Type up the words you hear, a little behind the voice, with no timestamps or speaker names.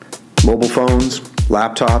Mobile phones,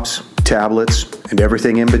 laptops, tablets, and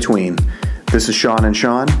everything in between. This is Sean and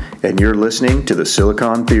Sean, and you're listening to the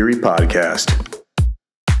Silicon Theory Podcast.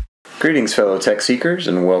 Greetings, fellow tech seekers,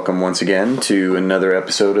 and welcome once again to another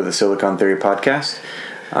episode of the Silicon Theory Podcast.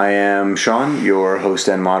 I am Sean, your host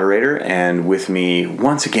and moderator, and with me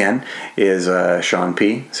once again is Sean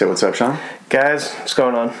P. Say what's up, Sean. Guys, what's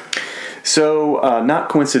going on? So, not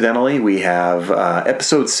coincidentally, we have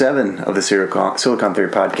episode 7 of the Silicon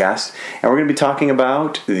Theory Podcast, and we're going to be talking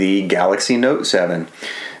about the Galaxy Note 7.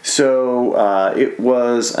 So, it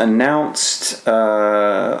was announced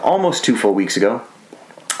almost 2 full weeks ago,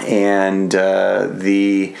 and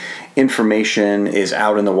the information is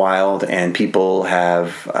out in the wild, and people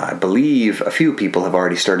have, I believe, a few people have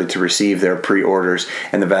already started to receive their pre-orders,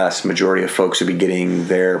 and the vast majority of folks will be getting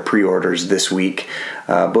their pre-orders this week.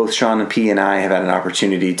 Both Sean and P and I have had an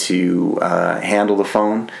opportunity to handle the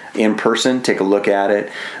phone in person, take a look at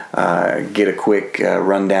it, get a quick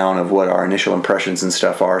rundown of what our initial impressions and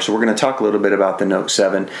stuff are. So we're going to talk a little bit about the Note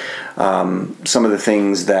 7, some of the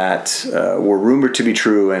things that were rumored to be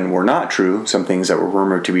true and were not true, some things that were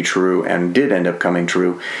rumored to be true and did end up coming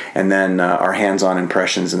true, and then our hands-on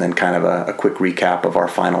impressions, and then kind of a quick recap of our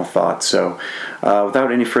final thoughts. So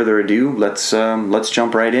without any further ado, let's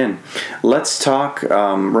jump right in. Let's talk.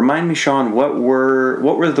 Remind me, Sean, what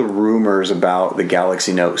were the rumors about the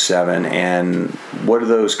Galaxy Note 7, and what do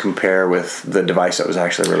those compare with the device that was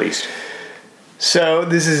actually released? So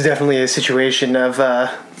this is definitely a situation of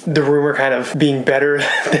the rumor kind of being better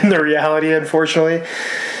than the reality, unfortunately.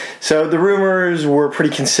 So the rumors were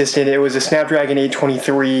pretty consistent. It was a Snapdragon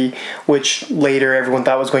 823, which later everyone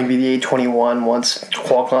thought was going to be the 821 once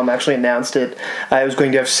Qualcomm actually announced it. It was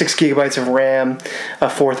going to have 6 gigabytes of RAM,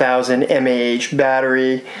 a 4000 mAh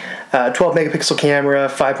battery, 12 megapixel camera,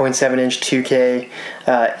 5.7-inch 2K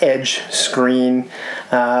Edge screen,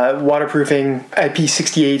 waterproofing,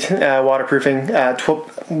 IP68 waterproofing,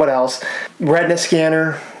 what else? Retina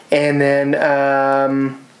scanner, and then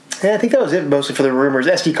I think that was it mostly for the rumors.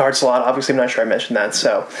 SD card slot, obviously I'm not sure I mentioned that.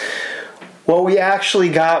 So what we actually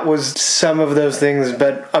got was some of those things,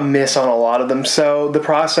 but a miss on a lot of them. So the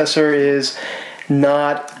processor is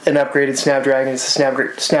not an upgraded Snapdragon. It's a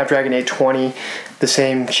Snapdragon 820, the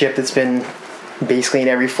same chip that's been basically in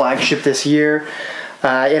every flagship this year.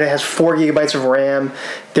 It has 4 gigabytes of RAM.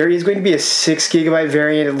 There is going to be a 6 gigabyte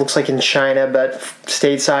variant, it looks like in China, but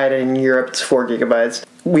stateside and in Europe it's 4 gigabytes.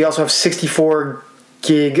 We also have 64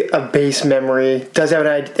 gig of base memory. Does have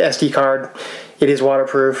an SD card. It is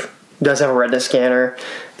waterproof. Does have a Retina scanner.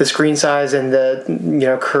 The screen size and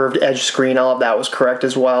the curved edge screen, all of that was correct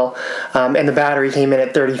as well. And the battery came in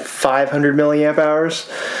at 3,500 milliamp hours,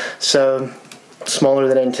 so smaller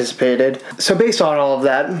than anticipated. So based on all of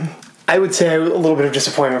that, I would say a little bit of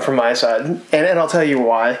disappointment from my side, and I'll tell you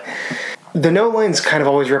why. The Note line's kind of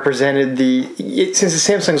always represented since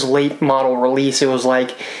the Samsung's late model release, it was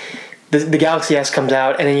like the Galaxy S comes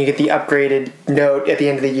out, and then you get the upgraded Note at the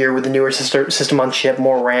end of the year with the newer system on chip,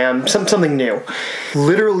 more RAM, something new.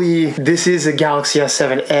 Literally, this is a Galaxy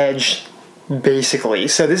S7 Edge, basically.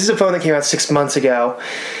 So this is a phone that came out 6 months ago,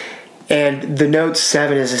 and the Note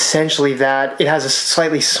 7 is essentially that. It has a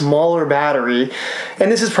slightly smaller battery,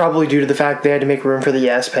 and this is probably due to the fact they had to make room for the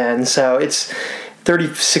S Pen. So it's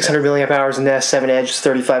 3,600 milliamp hours in the S7 Edge,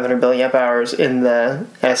 3,500 milliamp hours in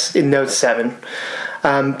Note 7.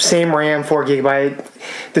 Same RAM, 4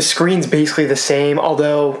 gigabyte. The screen's basically the same,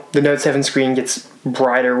 although the Note 7 screen gets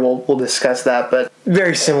brighter. We'll discuss that, but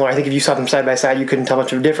very similar. I think if you saw them side by side, you couldn't tell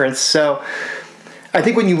much of a difference. So I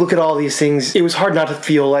think when you look at all these things, it was hard not to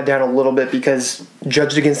feel let down a little bit, because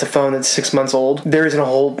judged against a phone that's 6 months old, there isn't a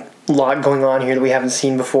whole lot going on here that we haven't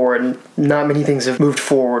seen before, and not many things have moved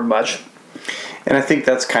forward much. And I think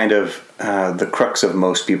that's kind of the crux of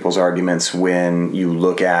most people's arguments when you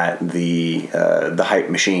look at the hype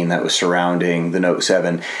machine that was surrounding the Note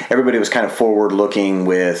 7. Everybody was kind of forward-looking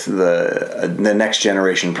with the next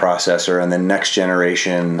generation processor and the next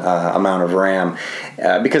generation amount of RAM,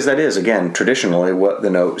 because that is, again, traditionally what the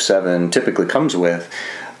Note 7 typically comes with.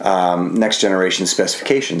 Next generation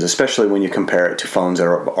specifications, especially when you compare it to phones that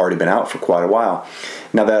have already been out for quite a while.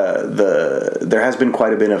 Now, there has been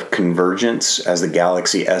quite a bit of convergence as the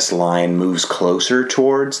Galaxy S line moves closer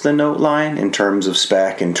towards the Note line in terms of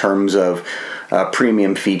spec, in terms of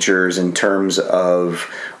premium features, in terms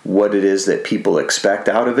of what it is that people expect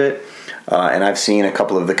out of it. And I've seen a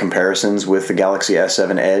couple of the comparisons with the Galaxy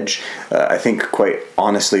S7 Edge. I think, quite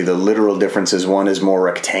honestly, the literal difference is one is more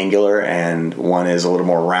rectangular and one is a little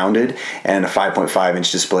more rounded, and a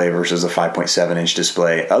 5.5-inch display versus a 5.7-inch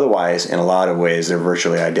display. Otherwise, in a lot of ways, they're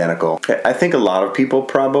virtually identical. I think a lot of people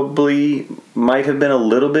probably might have been a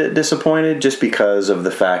little bit disappointed just because of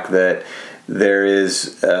the fact that there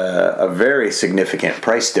is a very significant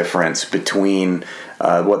price difference between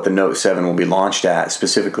what the Note 7 will be launched at,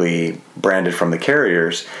 specifically branded from the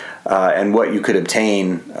carriers, and what you could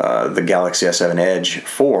obtain the Galaxy S7 Edge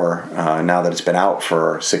for now that it's been out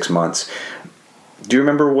for 6 months. Do you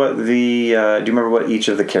remember what each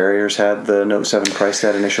of the carriers had the Note 7 priced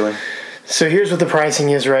at initially? So here's what the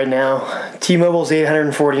pricing is right now. T-Mobile's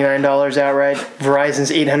 $849 outright.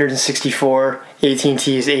 Verizon's $864.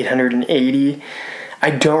 AT&T is $880.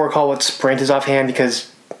 I don't recall what Sprint is offhand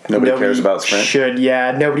because nobody cares about Sprint.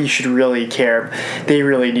 Nobody should really care. They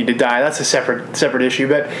really need to die. That's a separate issue.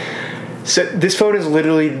 But so this phone is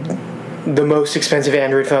literally the most expensive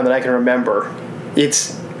Android phone that I can remember.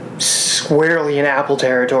 It's squarely in Apple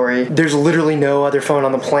territory. There's literally no other phone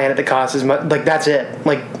on the planet that costs as much. Like, that's it.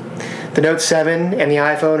 Like, the Note 7 and the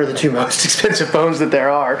iPhone are the two most expensive phones that there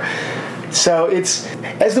are. So it's,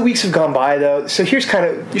 as the weeks have gone by though, so here's kind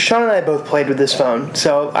of, Sean and I both played with this phone.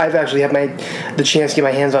 So I've actually had the chance to get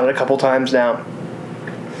my hands on it a couple times now.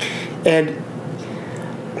 And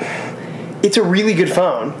it's a really good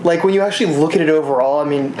phone. Like, when you actually look at it overall, I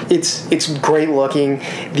mean, it's great looking.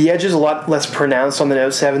 The edge is a lot less pronounced on the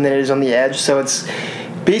Note 7 than it is on the Edge. So it's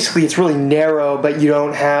really narrow, but you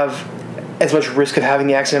don't have as much risk of having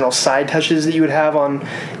the accidental side touches that you would have on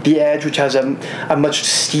the Edge, which has a much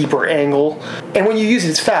steeper angle. And when you use it,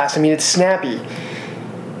 it's fast. I mean, it's snappy.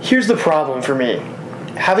 Here's the problem for me.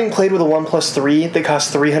 Having played with a OnePlus 3 that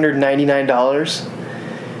costs $399,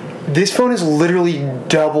 this phone is literally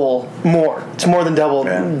double more. It's more than double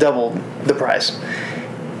the price.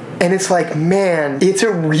 And it's like, man,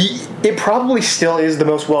 it probably still is the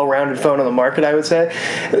most well-rounded phone on the market, I would say.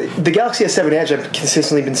 The Galaxy S7 Edge, I've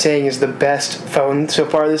consistently been saying, is the best phone so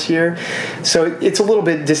far this year. So it's a little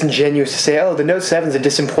bit disingenuous to say, oh, the Note 7 is a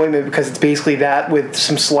disappointment because it's basically that with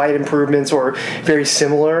some slight improvements or very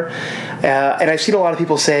similar. And I've seen a lot of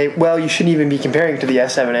people say, well, you shouldn't even be comparing it to the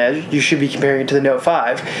S7 Edge. You should be comparing it to the Note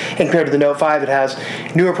 5. And compared to the Note 5, it has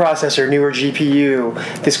newer processor, newer GPU,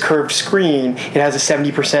 this curved screen. It has a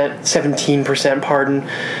 17%,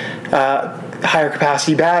 higher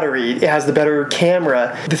capacity battery. It has the better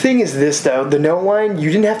camera. The thing is this, though, the Note line,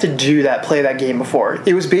 you didn't have to play that game before.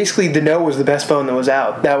 It was basically the Note was the best phone that was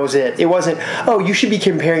out. That was it. It wasn't, oh, you should be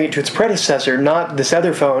comparing it to its predecessor, not this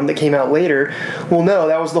other phone that came out later. Well, no,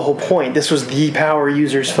 that was the whole point. This was the power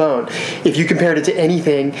user's phone. If you compared it to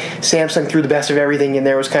anything, Samsung threw the best of everything, and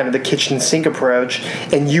there was kind of the kitchen sink approach,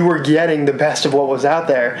 and you were getting the best of what was out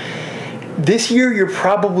there. This year, you're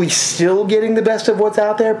probably still getting the best of what's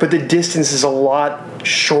out there, but the distance is a lot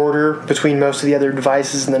shorter between most of the other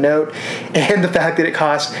devices in the Note. And the fact that it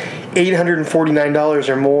costs $849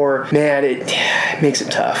 or more, man, it makes it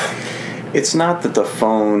tough. It's not that the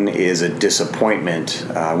phone is a disappointment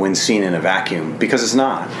when seen in a vacuum, because it's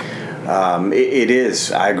not. It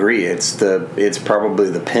is. I agree. It's probably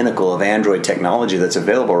the pinnacle of Android technology that's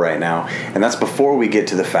available right now, and that's before we get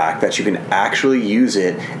to the fact that you can actually use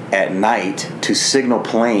it at night to signal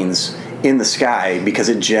planes in the sky because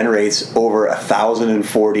it generates over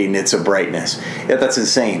 1,040 nits of brightness. Yeah, that's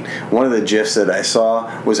insane. One of the GIFs that I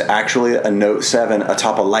saw was actually a Note 7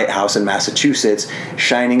 atop a lighthouse in Massachusetts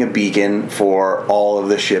shining a beacon for all of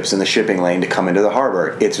the ships in the shipping lane to come into the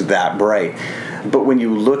harbor. It's that bright. But when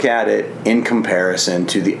you look at it in comparison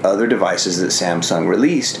to the other devices that Samsung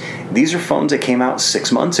released, these are phones that came out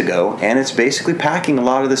 6 months ago, and it's basically packing a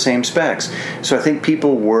lot of the same specs. So I think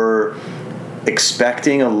people were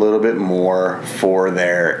expecting a little bit more for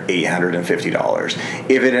their $850.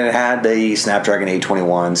 If it had had the Snapdragon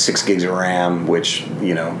 821, 6 gigs of RAM, which,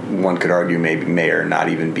 one could argue may or not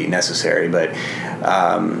even be necessary, but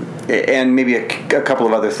and maybe a couple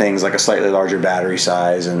of other things like a slightly larger battery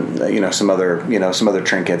size and some other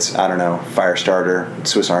trinkets, I don't know, fire starter,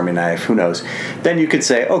 Swiss Army knife, who knows, then you could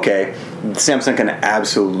say, okay, Samsung can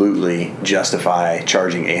absolutely justify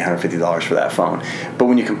charging $850 for that phone. But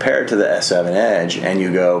when you compare it to the S7 Edge and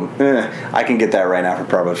you go, I can get that right now for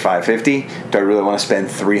probably $550, do I really want to spend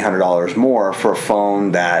 $300 more for a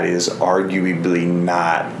phone that is arguably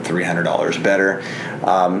not $300 better?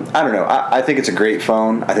 I don't know. I think it's a great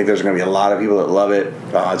phone. I think there's going to be a lot of people that love it.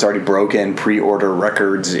 It's already broken pre-order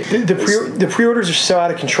records. The pre-orders are so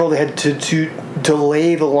out of control. They had to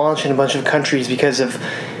delay the launch in a bunch of countries because of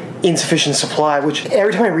insufficient supply, which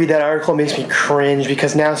every time I read that article it makes me cringe,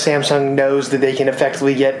 because now Samsung knows that they can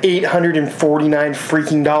effectively get $849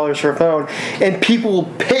 freaking dollars for a phone, and people will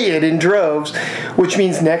pay it in droves, which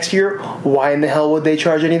means next year, why in the hell would they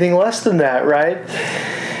charge anything less than that, right?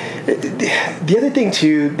 The other thing,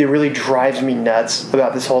 too, that really drives me nuts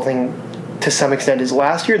about this whole thing to some extent is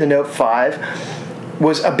last year the Note 5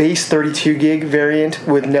 was a base 32 gig variant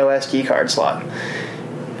with no SD card slot,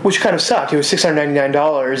 which kind of sucked. It was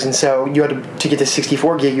 $699, and so you had to get to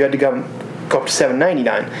 64 gig, you had to go up to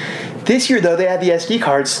 $799. This year, though, they had the SD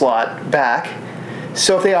card slot back,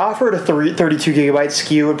 so if they offered a 32 gigabyte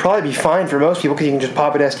SKU, it would probably be fine for most people because you can just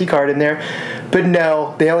pop an SD card in there. But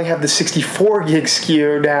no, they only have the 64 gig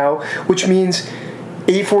SKU now, which means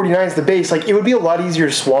 $849 is the base. Like, it would be a lot easier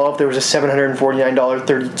to swallow if there was a $749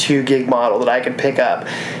 32 gig model that I could pick up.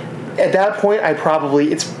 At that point,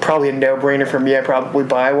 it's probably a no-brainer for me. I'd probably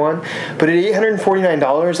buy one. But at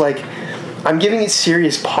 $849, like, I'm giving it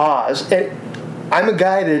serious pause. And I'm a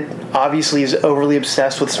guy that obviously is overly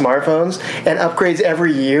obsessed with smartphones and upgrades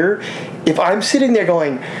every year. If I'm sitting there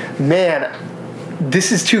going, man,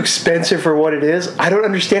 this is too expensive for what it is, I don't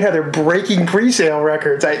understand how they're breaking pre-sale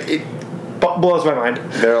records. It blows my mind.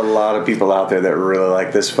 There are a lot of people out there that really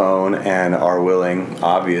like this phone and are willing,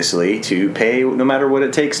 obviously, to pay no matter what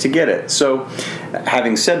it takes to get it. So,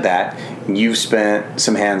 having said that, you've spent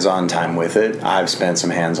some hands-on time with it. I've spent some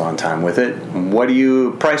hands-on time with it. What do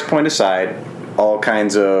you, price point aside, all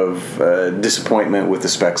kinds of disappointment with the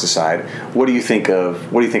specs aside, what do you think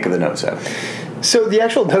of the Note 7? So the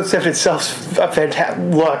actual Note 7 itself,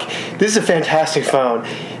 look, this is a fantastic phone.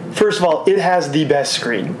 First of all, it has the best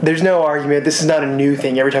screen. There's no argument. This is not a new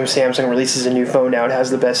thing. Every time Samsung releases a new phone now, it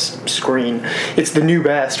has the best screen. It's the new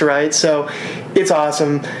best, right? So it's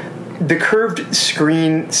awesome. The curved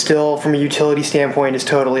screen still, from a utility standpoint, is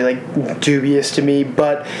totally dubious to me,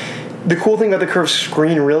 but the cool thing about the curved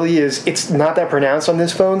screen really is it's not that pronounced on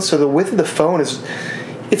this phone, so the width of the phone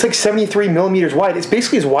it's like 73 millimeters wide. It's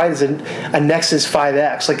basically as wide as a Nexus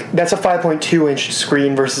 5X. Like, that's a 5.2 inch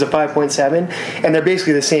screen versus a 5.7, and they're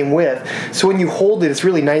basically the same width. So when you hold it, it's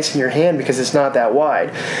really nice in your hand because it's not that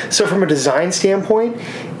wide. So from a design standpoint,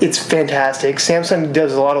 it's fantastic. Samsung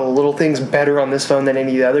does a lot of little things better on this phone than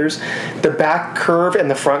any of the others. The back curve and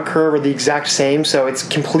the front curve are the exact same, so it's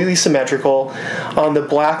completely symmetrical. On the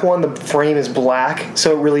black one, the frame is black,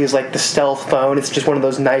 so it really is like the stealth phone. It's just one of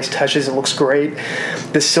those nice touches. It looks great.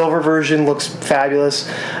 The silver version looks fabulous.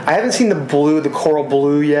 I haven't seen the coral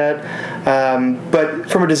blue yet,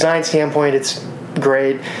 but from a design standpoint, it's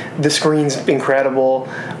great. The screen's incredible,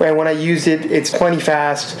 and when I used it, it's plenty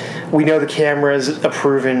fast. We know the camera is a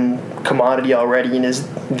proven commodity already and is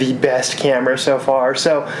the best camera so far.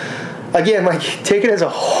 So again, take it as a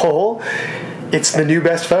whole, it's the new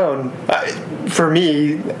best phone. For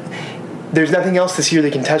me, there's nothing else this year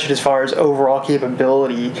that can touch it as far as overall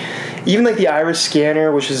capability. Even the iris scanner,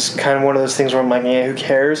 which is kind of one of those things where I'm like, who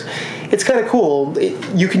cares? It's kind of cool.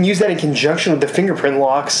 You can use that in conjunction with the fingerprint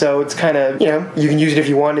lock, so it's kind of, you can use it if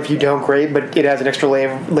you want. If you don't, great, but it has an extra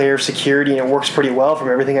layer of security, and it works pretty well from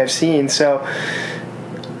everything I've seen. So,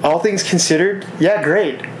 all things considered, yeah,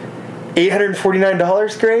 great.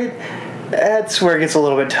 $849, great. That's where it gets a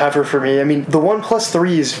little bit tougher for me. I mean, the OnePlus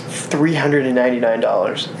 3 is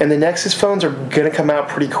 $399, and the Nexus phones are going to come out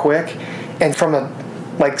pretty quick, and from a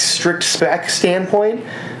strict spec standpoint,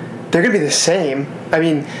 they're going to be the same. I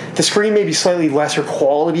mean, the screen may be slightly lesser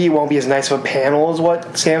quality. It won't be as nice of a panel as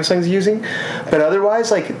what Samsung's using, but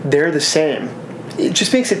otherwise, they're the same. It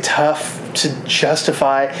just makes it tough to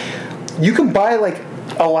justify. You can buy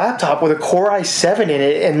a laptop with a Core i7 in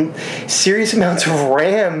it and serious amounts of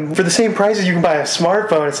RAM for the same price as you can buy a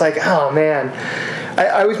smartphone. It's like, oh man.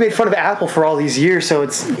 I always made fun of Apple for all these years, so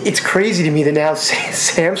it's crazy to me that now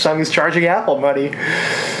Samsung is charging Apple money.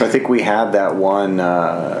 I think we had that one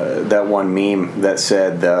meme that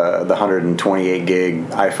said the 128 gig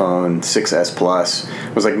iPhone 6s Plus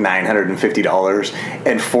was $950,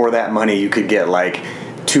 and for that money you could get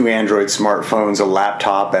 2 Android smartphones, a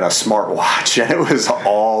laptop, and a smartwatch, and it was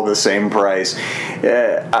all the same price.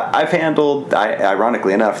 I've handled,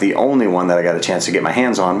 ironically enough, the only one that I got a chance to get my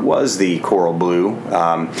hands on was the Coral Blue.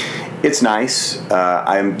 It's nice.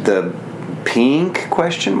 I'm the pink ?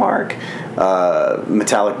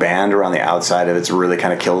 metallic band around the outside of it really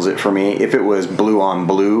kind of kills it for me. If it was blue on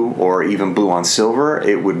blue or even blue on silver,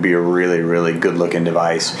 it would be a really, really good looking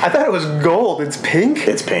device. I thought it was gold. It's pink?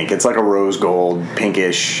 It's pink. It's like a rose gold,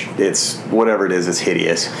 pinkish. It's whatever it is, it's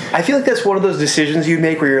hideous. I feel like that's one of those decisions you'd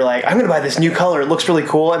make where you're like, I'm going to buy this new color. It looks really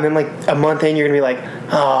cool. And then like a month in, you're going to be like,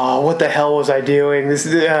 oh, what the hell was I doing? This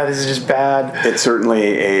is just bad. It's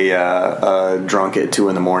certainly a drunk at 2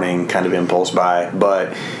 a.m. kind of impulse buy,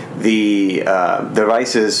 but the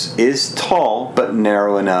device is tall but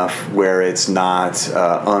narrow enough where it's not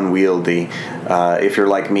unwieldy. If you're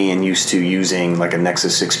like me and used to using like a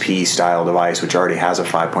Nexus 6P style device, which already has a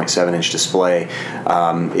 5.7 inch display,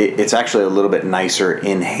 it's actually a little bit nicer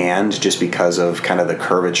in hand just because of kind of the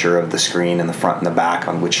curvature of the screen in the front and the back,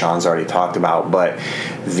 on which Sean's already talked about. But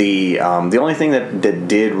the only thing that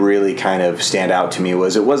did really kind of stand out to me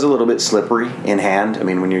was it was a little bit slippery in hand. I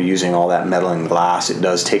mean, when you're using all that metal and glass, it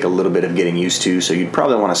does take a little bit of getting used to, so you'd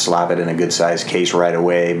probably want to slap it in a good sized case right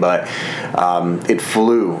away. But it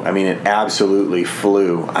flew. I mean, it absolutely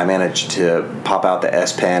flew. I managed to pop out the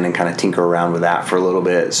S Pen and kind of tinker around with that for a little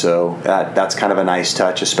bit, so that's kind of a nice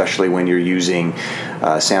touch, especially when you're using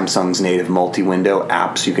Samsung's native multi-window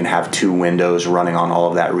apps. You can have 2 windows running on all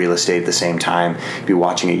of that real estate at the same time. If you're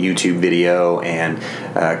watching a YouTube video and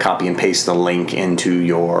copy and paste the link into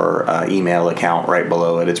your email account right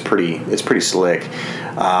below it, it's pretty slick.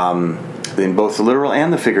 In both the literal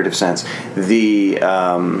and the figurative sense. The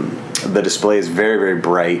display is very, very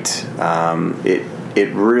bright.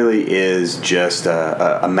 It really is just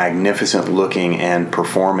a magnificent looking and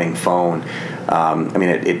performing phone. I mean,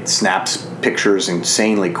 it snaps pictures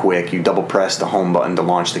insanely quick. You double press the home button to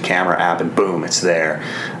launch the camera app, and boom, it's there.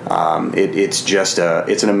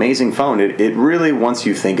 It's an amazing phone. It really, once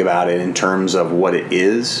you think about it in terms of what it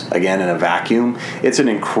is, again, in a vacuum, it's an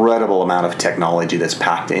incredible amount of technology that's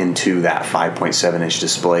packed into that 5.7 inch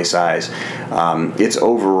display size. It's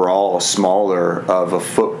overall smaller of a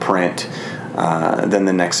footprint than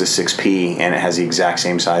the Nexus 6P, and it has the exact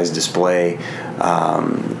same size display,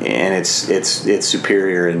 and it's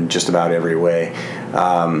superior in just about every way.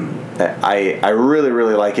 I really,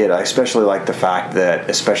 really like it. I especially like the fact that,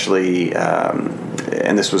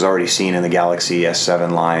 and this was already seen in the Galaxy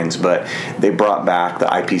S7 lines, but they brought back the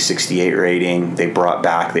IP68 rating. They brought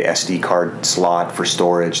back the SD card slot for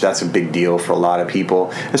storage. That's a big deal for a lot of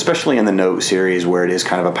people, especially in the Note series where it is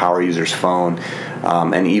kind of a power user's phone.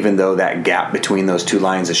 And even though that gap between those two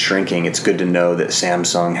lines is shrinking, it's good to know that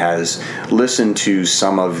Samsung has listened to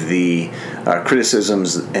some of the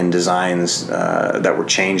criticisms and designs that were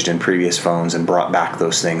changed in previous phones and brought back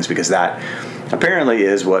those things, because that apparently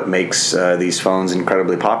is what makes these phones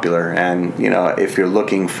incredibly popular. And if you're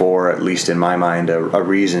looking for, at least in my mind, a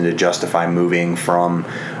reason to justify moving from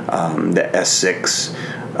the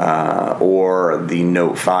S6 or the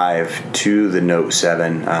Note 5 to the Note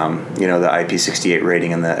 7, the IP68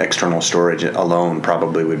 rating and the external storage alone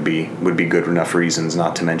probably would be good enough reasons,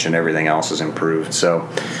 not to mention everything else is improved. So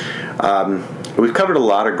we've covered a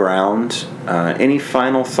lot of ground. Any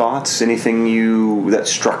final thoughts? Anything that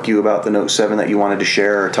struck you about the Note 7 that you wanted to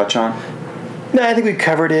share or touch on? No, I think we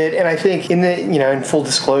covered it, and I think in full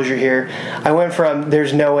disclosure here, I went from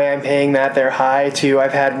there's no way I'm paying that they're high to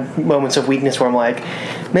I've had moments of weakness where I'm like,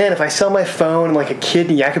 man, if I sell my phone like a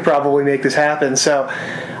kidney, I could probably make this happen. So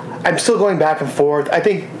I'm still going back and forth. I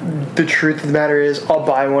think the truth of the matter is I'll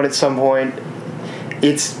buy one at some point.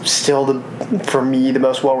 It's still for me the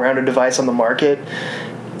most well-rounded device on the market.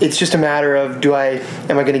 It's just a matter of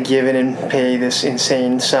am I going to give in and pay this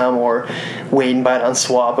insane sum, or wait and buy it on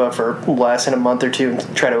Swappa for less in a month or two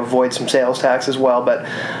and try to avoid some sales tax as well. But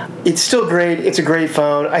it's still great. It's a great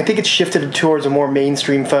phone. I think it's shifted towards a more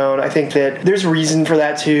mainstream phone. I think that there's reason for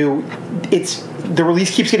that too. The release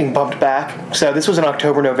keeps getting bumped back. So this was an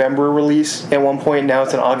October-November release at one point. Now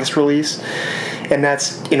it's an August release. And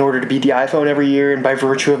that's in order to beat the iPhone every year. And by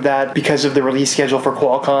virtue of that, because of the release schedule for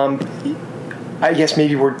Qualcomm, I guess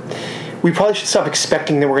maybe we probably should stop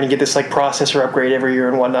expecting that we're going to get this like processor upgrade every year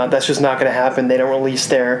and whatnot. That's just not going to happen. They don't release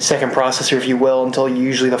their second processor, if you will, until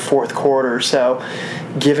usually the fourth quarter. So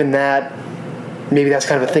given that, maybe that's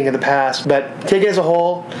kind of a thing of the past. But take it as a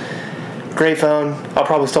whole, great phone. I'll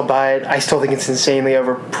probably still buy it. I still think it's insanely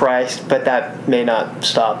overpriced, but that may not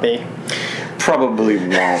stop me. Probably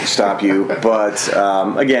won't stop you, but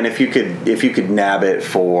again, if you could nab it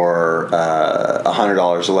for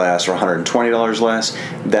 $100 less or $120 less,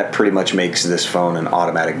 that pretty much makes this phone an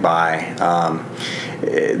automatic buy.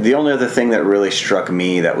 The only other thing that really struck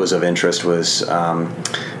me that was of interest was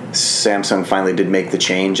Samsung finally did make the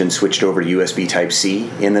change and switched over to USB Type-C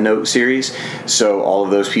in the Note series. So all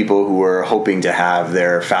of those people who were hoping to have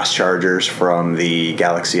their fast chargers from the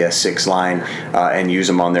Galaxy S6 line and use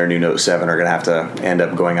them on their new Note 7 are going to have to end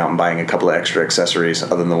up going out and buying a couple of extra accessories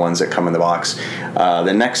other than the ones that come in the box.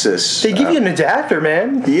 The Nexus... They give you an adapter,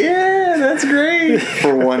 man. Yeah, that's great.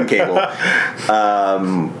 For one cable.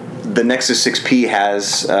 The Nexus 6P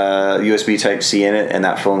has USB Type-C in it, and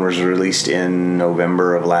that phone was released in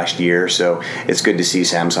November of last year, so it's good to see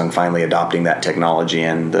Samsung finally adopting that technology,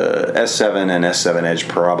 and the S7 and S7 Edge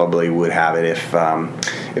probably would have it if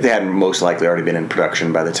they hadn't most likely already been in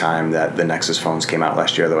production by the time that the Nexus phones came out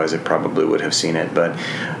last year. Otherwise, it probably would have seen it. But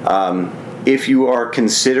if you are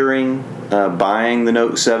considering buying the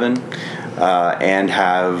Note 7, and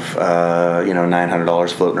have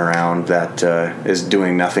 $900 floating around that is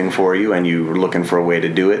doing nothing for you, and you're looking for a way to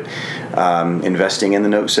do it, investing in the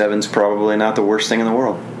Note 7 is probably not the worst thing in the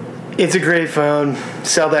world. It's a great phone.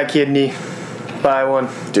 Sell that kidney. Buy one.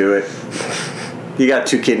 Do it. You got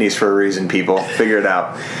 2 kidneys for a reason, people. Figure it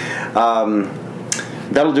out.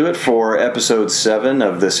 That'll do it for episode 7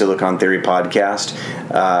 of the Silicon Theory podcast.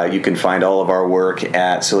 You can find all of our work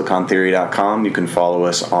at silicontheory.com. You can follow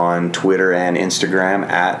us on Twitter and Instagram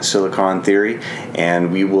at Silicon Theory,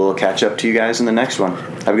 and we will catch up to you guys in the next one.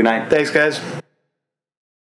 Have a good night. Thanks, guys.